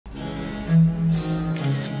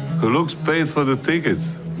Who looks paid for the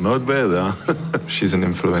tickets. Not bad, huh? She's an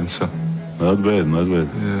influencer. Not bad, not bad.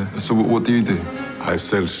 Yeah. So what do you do? I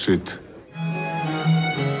sell shit.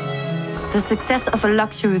 The success of a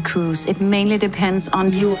luxury cruise, it mainly depends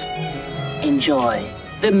on you. Enjoy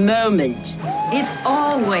the moment. It's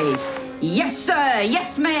always, yes, sir,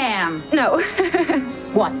 yes, ma'am. No.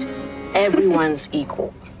 What? Everyone's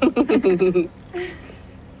equal.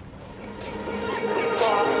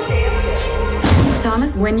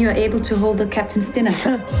 Thomas, when you're able to hold the captain's dinner.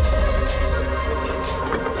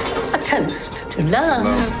 A toast to love.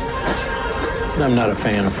 I'm not a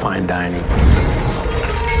fan of fine dining.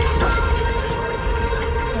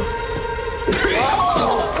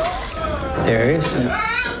 Darius?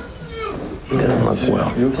 He doesn't look well.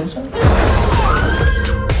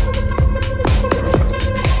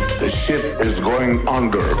 The ship is going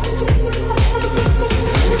under.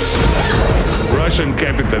 Russian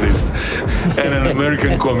capitalist and an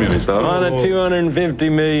American communist. Huh? On a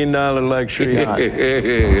 $250 million luxury yacht.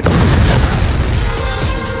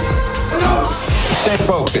 Stay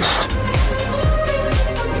focused.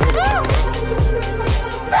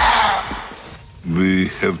 We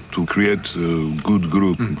have to create a good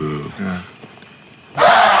group. Yeah.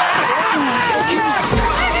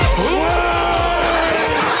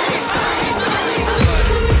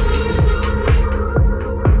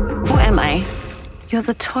 Who am I? You're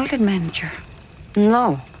the toilet manager.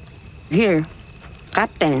 No. Here,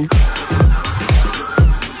 captain.